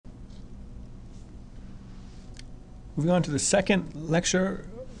Moving on to the second lecture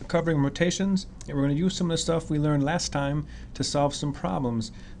covering rotations, and we're going to use some of the stuff we learned last time to solve some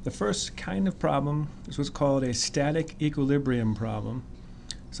problems. The first kind of problem is what's called a static equilibrium problem,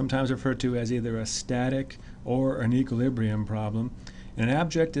 sometimes referred to as either a static or an equilibrium problem. And an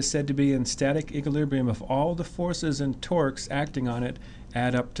object is said to be in static equilibrium if all the forces and torques acting on it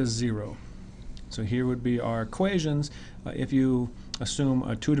add up to zero. So here would be our equations if you assume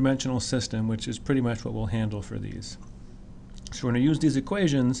a two-dimensional system, which is pretty much what we'll handle for these. So we're going to use these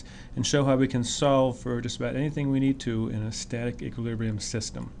equations and show how we can solve for just about anything we need to in a static equilibrium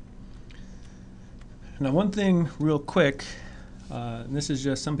system. Now, one thing real quick, and this is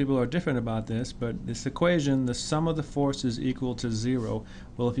just, some people are different about this, but this equation, the sum of the forces equal to zero.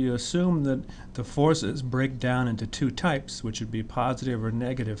 Well, if you assume that the forces break down into two types, which would be positive or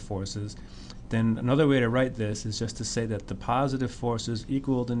negative forces, then another way to write this is just to say that the positive forces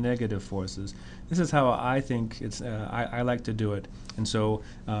equal the negative forces. This is how I think it's, I like to do it. And so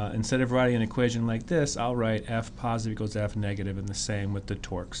instead of writing an equation like this, I'll write F positive equals F negative, and the same with the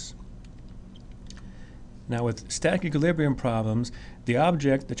torques. Now, with static equilibrium problems, the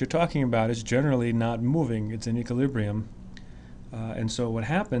object that you're talking about is generally not moving. It's in equilibrium. And so what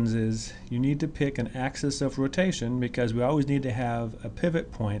happens is you need to pick an axis of rotation, because we always need to have a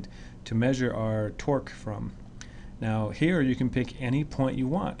pivot point to measure our torque from. Now here you can pick any point you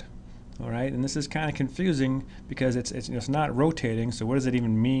want, all right? And this is kind of confusing because it's not rotating, so what does it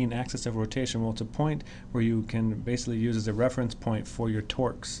even mean, axis of rotation? Well, it's a point where you can basically use as a reference point for your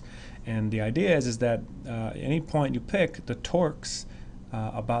torques. And the idea is that any point you pick, the torques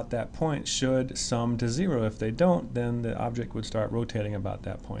about that point should sum to zero. If they don't, then the object would start rotating about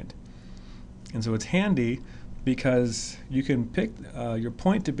that point. And so it's handy because you can pick your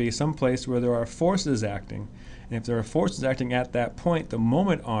point to be someplace where there are forces acting. And if there are forces acting at that point, the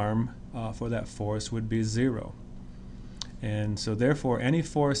moment arm for that force would be zero. And so therefore, any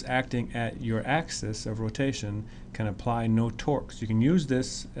force acting at your axis of rotation can apply no torques. You can use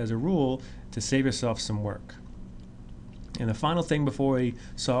this as a rule to save yourself some work. And the final thing before we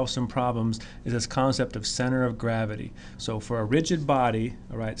solve some problems is this concept of center of gravity. So for a rigid body,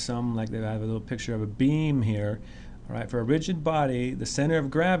 all right, some, like they have a little picture of a beam here, all right, for a rigid body, the center of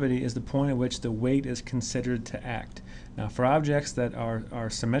gravity is the point at which the weight is considered to act. Now, for objects that are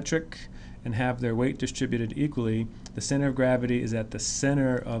symmetric and have their weight distributed equally, the center of gravity is at the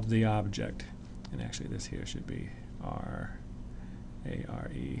center of the object. And actually this here should be R-A-R-E,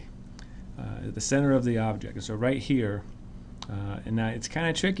 the center of the object. And so right here, and now it's kind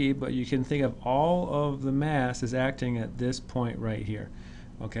of tricky, but you can think of all of the mass as acting at this point right here,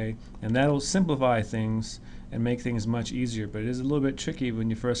 okay? And that'll simplify things and make things much easier, but it is a little bit tricky when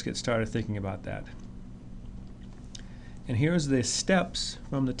you first get started thinking about that. And here's the steps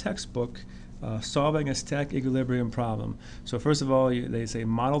from the textbook solving a static equilibrium problem. So first of all, they say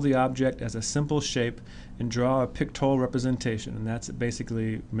model the object as a simple shape and draw a pictorial representation, and that's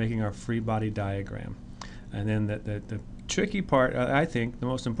basically making our free body diagram. And then the tricky part, I think, the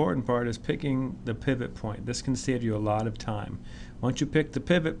most important part, is picking the pivot point. This can save you a lot of time. Once you pick the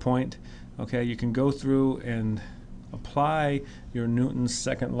pivot point, okay, you can go through and apply your Newton's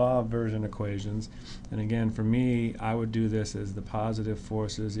second law version equations. And again, for me, I would do this as the positive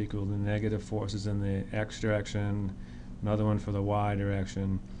forces equal the negative forces in the x direction, another one for the y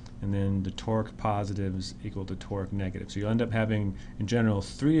direction, and then the torque positives equal to torque negative. So you end up having, in general,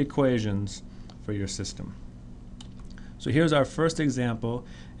 3 equations for your system. So here's our first example,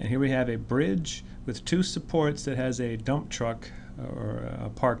 and here we have a bridge with 2 supports that has a dump truck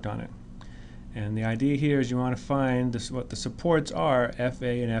parked on it. And the idea here is you want to find what the supports are,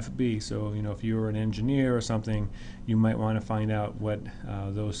 FA and FB. So, you know, if you were an engineer or something, you might want to find out what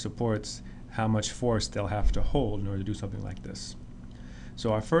those supports, how much force they'll have to hold in order to do something like this.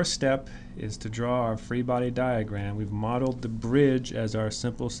 So our first step is to draw our free body diagram. We've modeled the bridge as our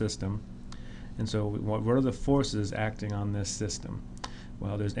simple system. And so what are the forces acting on this system?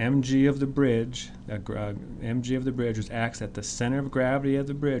 Well, there's mg of the bridge. Mg of the bridge, which acts at the center of gravity of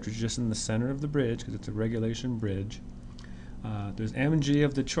the bridge, which is just in the center of the bridge because it's a regulation bridge. There's mg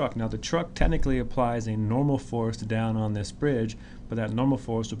of the truck. Now the truck technically applies a normal force down on this bridge, but that normal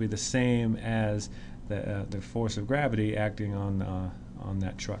force will be the same as the force of gravity acting on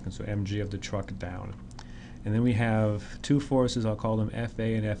that truck. And so mg of the truck down. And then we have 2 forces, I'll call them FA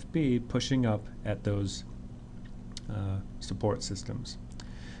and FB, pushing up at those support systems.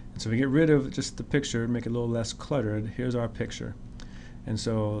 And so if we get rid of just the picture, make it a little less cluttered, here's our picture. And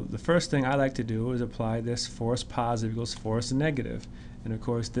so the first thing I like to do is apply this force positive equals force negative. And of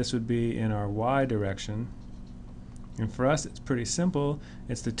course this would be in our y direction. And for us, it's pretty simple.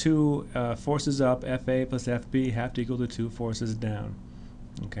 It's the two forces up, FA plus FB, have to equal the two forces down.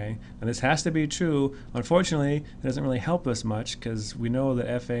 Okay, and this has to be true. Unfortunately, it doesn't really help us much because we know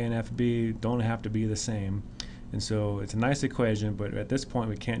that FA and FB don't have to be the same. And so it's a nice equation, but at this point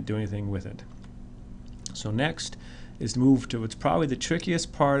we can't do anything with it. So next is to move to what's probably the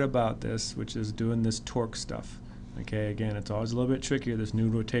trickiest part about this, which is doing this torque stuff. Okay, again, it's always a little bit trickier, this new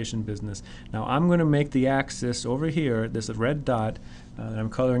rotation business. Now I'm going to make the axis over here, this red dot that I'm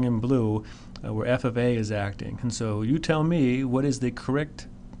coloring in blue, where F of A is acting. And so you tell me what is the correct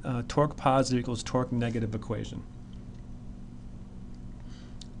torque positive equals torque negative equation.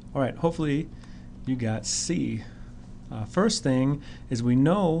 All right, hopefully you got C. First thing is we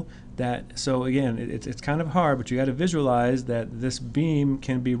know that, so again, it's kind of hard, but you got to visualize that this beam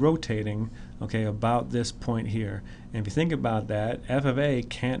can be rotating, okay, about this point here. And if you think about that, F of A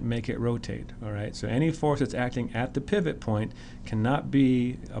can't make it rotate, all right? So any force that's acting at the pivot point cannot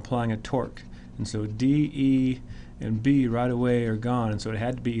be applying a torque. And so D, E, and B right away are gone, and so it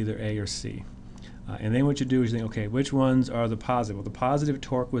had to be either A or C. And then what you do is you think, okay, which ones are the positive? Well, the positive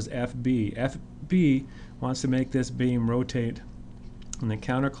torque was FB. FB wants to make this beam rotate in the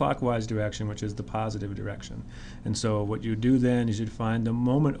counterclockwise direction, which is the positive direction. And so what you do then is you'd find the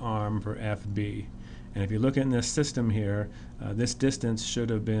moment arm for FB. And if you look in this system here, this distance should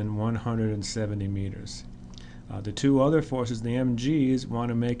have been 170 meters. The two other forces, the mg's, want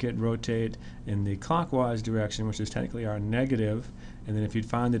to make it rotate in the clockwise direction, which is technically our negative. And then if you'd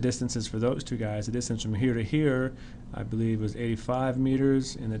find the distances for those two guys, the distance from here to here, I believe, was 85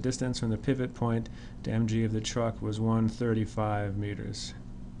 meters, and the distance from the pivot point to mg of the truck was 135 meters.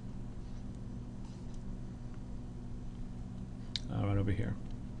 Right over here.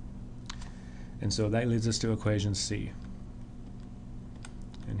 And so that leads us to equation C.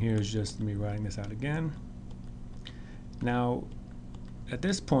 And here's just me writing this out again. Now, at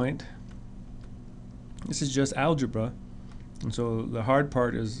this point, this is just algebra, and so the hard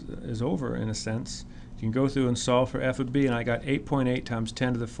part is over in a sense. You can go through and solve for F of B, and I got 8.8 times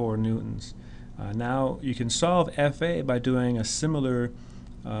 10 to the 4 newtons. Now you can solve FA by doing a similar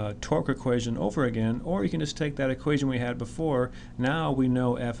torque equation over again, or you can just take that equation we had before. Now we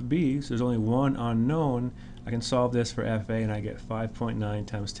know FB, so there's only one unknown. I can solve this for FA, and I get 5.9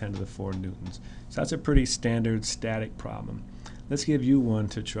 times 10 to the 4 newtons. So that's a pretty standard static problem. Let's give you one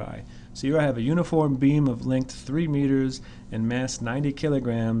to try. So here I have a uniform beam of length 3 meters and mass 90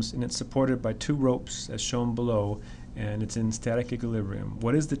 kilograms, and it's supported by 2 ropes as shown below, and it's in static equilibrium.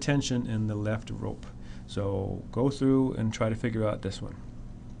 What is the tension in the left rope? So go through and try to figure out this one.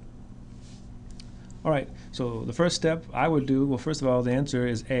 All right, so the first step I would do, well, first of all, the answer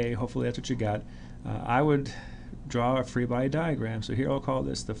is A. Hopefully that's what you got. I would draw a free body diagram. So here I'll call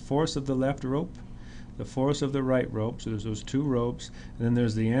this the force of the left rope, the force of the right rope. So there's those 2 ropes, and then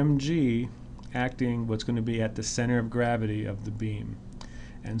there's the mg acting what's going to be at the center of gravity of the beam.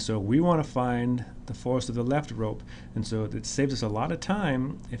 And so we want to find the force of the left rope. And so it saves us a lot of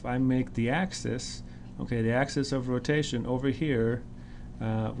time if I make the axis, okay, the axis of rotation over here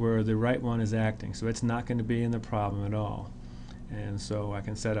where the right one is acting. So it's not going to be in the problem at all. And so I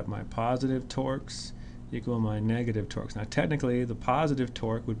can set up my positive torques equal my negative torques. Now technically the positive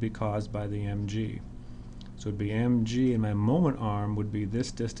torque would be caused by the mg. So it would be mg, and my moment arm would be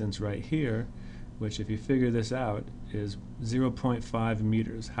this distance right here, which if you figure this out is 0.5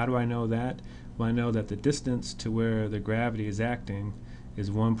 meters. How do I know that? Well, I know that the distance to where the gravity is acting is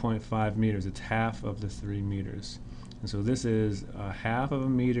 1.5 meters. It's half of the 3 meters. And so this is a half of a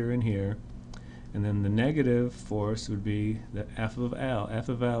meter in here. And then the negative force would be the F of L. F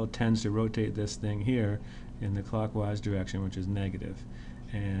of L tends to rotate this thing here in the clockwise direction, which is negative.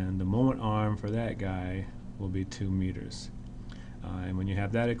 And the moment arm for that guy will be 2 meters. And when you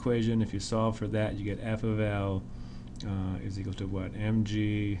have that equation, if you solve for that, you get F of L is equal to what?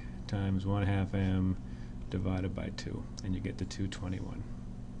 mg times 1/2 m divided by 2. And you get the 221.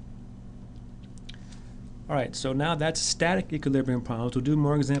 All right, so now that's static equilibrium problems. We'll do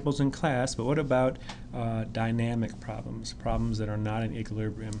more examples in class, but what about dynamic problems, problems that are not in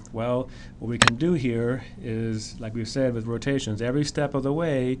equilibrium? Well, what we can do here is, like we've said with rotations, every step of the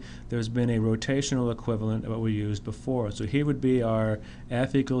way there's been a rotational equivalent of what we used before. So here would be our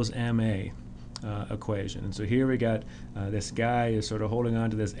F equals ma equation. And so here we got this guy is sort of holding on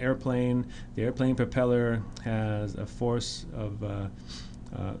to this airplane. The airplane propeller has a force of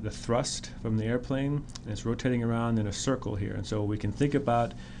the thrust from the airplane, and it's rotating around in a circle here. And so we can think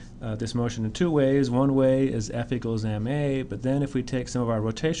about this motion in two ways. One way is F equals ma, but then if we take some of our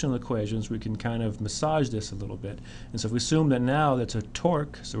rotational equations, we can kind of massage this a little bit. And so if we assume that now that's a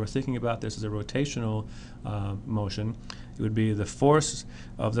torque, so we're thinking about this as a rotational motion, it would be the force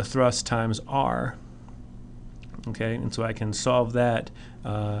of the thrust times r. Okay, and so I can solve that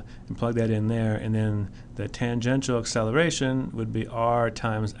and plug that in there, and then the tangential acceleration would be r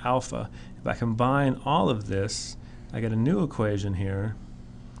times alpha. If I combine all of this, I get a new equation here,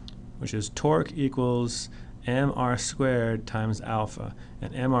 which is torque equals mr squared times alpha.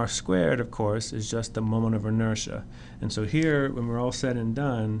 And mr squared, of course, is just the moment of inertia. And so here, when we're all said and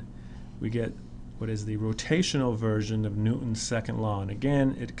done, we get what is the rotational version of Newton's second law. And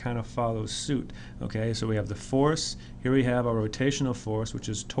again, it kind of follows suit. Okay, so we have the force. Here we have our rotational force, which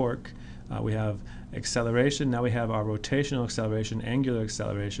is torque. We have acceleration. Now we have our rotational acceleration, angular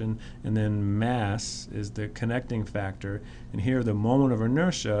acceleration, and then mass is the connecting factor. And here the moment of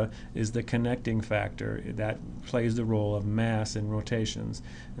inertia is the connecting factor. That plays the role of mass in rotations.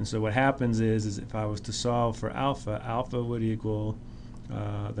 And so what happens is if I was to solve for alpha, alpha would equal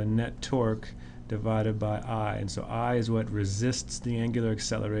the net torque divided by I. And so I is what resists the angular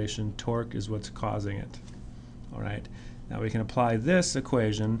acceleration. Torque is what's causing it. All right. Now we can apply this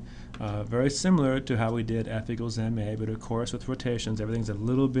equation very similar to how we did F equals ma, but of course with rotations everything's a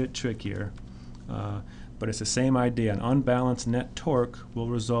little bit trickier. But it's the same idea. An unbalanced net torque will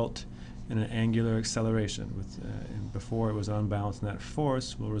result in an angular acceleration. And before it was unbalanced net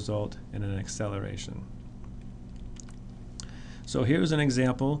force will result in an acceleration. So here's an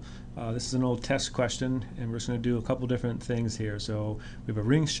example. This is an old test question, and we're just going to do a couple different things here. So we have a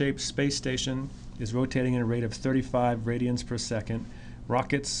ring-shaped space station. Is rotating at a rate of 35 radians per second.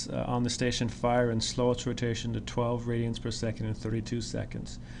 Rockets on the station fire in slowest rotation to 12 radians per second in 32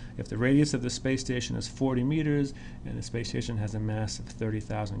 seconds. If the radius of the space station is 40 meters and the space station has a mass of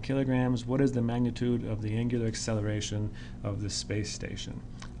 30,000 kilograms, what is the magnitude of the angular acceleration of the space station?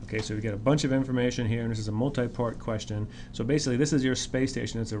 Okay, so we get a bunch of information here, and this is a multi-part question. So basically, this is your space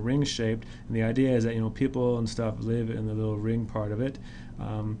station. It's a ring-shaped, and the idea is that people and stuff live in the little ring part of it,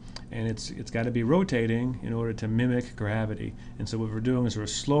 and it's got to be rotating in order to mimic gravity. And so what we're doing is we're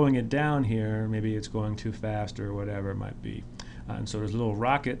slowing it down here. Maybe it's going too fast or whatever it might be. And so there's little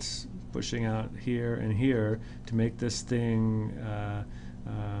rockets pushing out here and here to make this thing.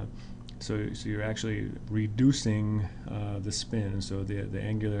 So you're actually reducing the spin, and so the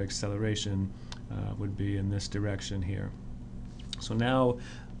angular acceleration would be in this direction here. So now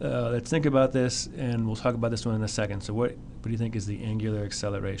let's think about this, and we'll talk about this one in a second. So what do you think is the angular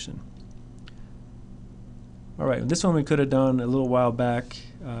acceleration? All right, this one we could have done a little while back,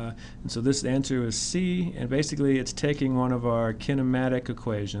 and so this answer is C, and basically it's taking one of our kinematic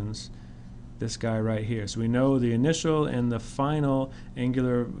equations, this guy right here. So we know the initial and the final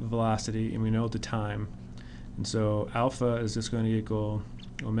angular velocity, and we know the time. And so alpha is just going to equal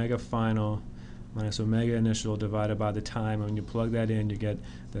omega final minus omega initial divided by the time. And when you plug that in, you get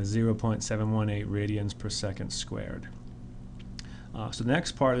the 0.718 radians per second squared. So the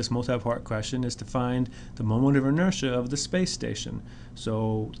next part of this multi-part question is to find the moment of inertia of the space station.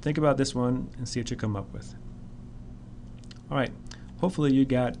 So think about this one and see what you come up with. All right. Hopefully you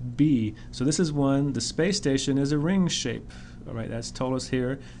got B. So this is one, the space station is a ring shape. All right, that's told us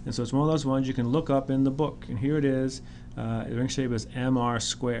here. And so it's one of those ones you can look up in the book. And here it is. The ring shape is mr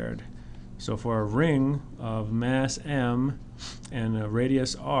squared. So for a ring of mass m and a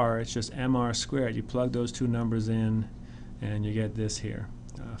radius r, it's just mr squared. You plug those two numbers in, and you get this here.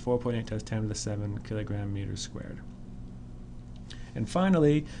 4.8 times 10 to the 7 kilogram meters squared. And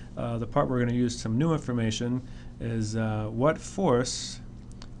finally, the part we're going to use some new information is what force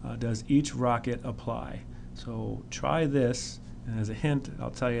does each rocket apply? So try this, and as a hint,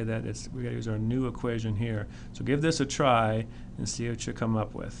 I'll tell you that we're going to use our new equation here. So give this a try and see what you come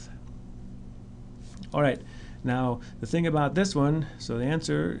up with. All right, now the thing about this one, so the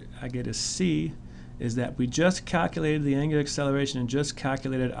answer I get is C, is that we just calculated the angular acceleration and just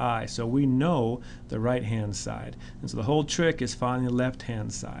calculated I. So we know the right-hand side. And so the whole trick is finding the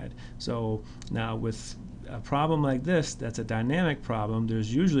left-hand side. So now with a problem like this, that's a dynamic problem,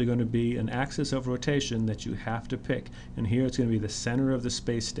 there's usually going to be an axis of rotation that you have to pick. And here it's going to be the center of the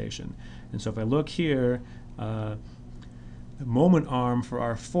space station. And so if I look here, the moment arm for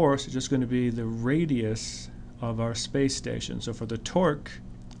our force is just going to be the radius of our space station. So for the torque,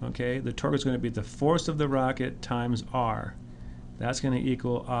 okay, the torque is going to be the force of the rocket times r. That's going to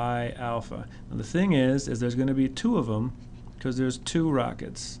equal I alpha. Now the thing is there's going to be two of them because there's two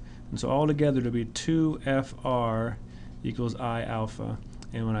rockets. And so altogether it'll be 2Fr equals I alpha.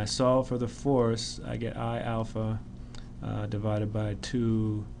 And when I solve for the force, I get I alpha divided by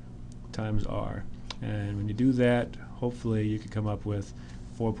 2 times r. And when you do that, hopefully you can come up with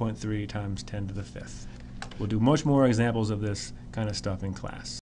 4.3 times 10 to the 5th. We'll do much more examples of this kind of stuff in class.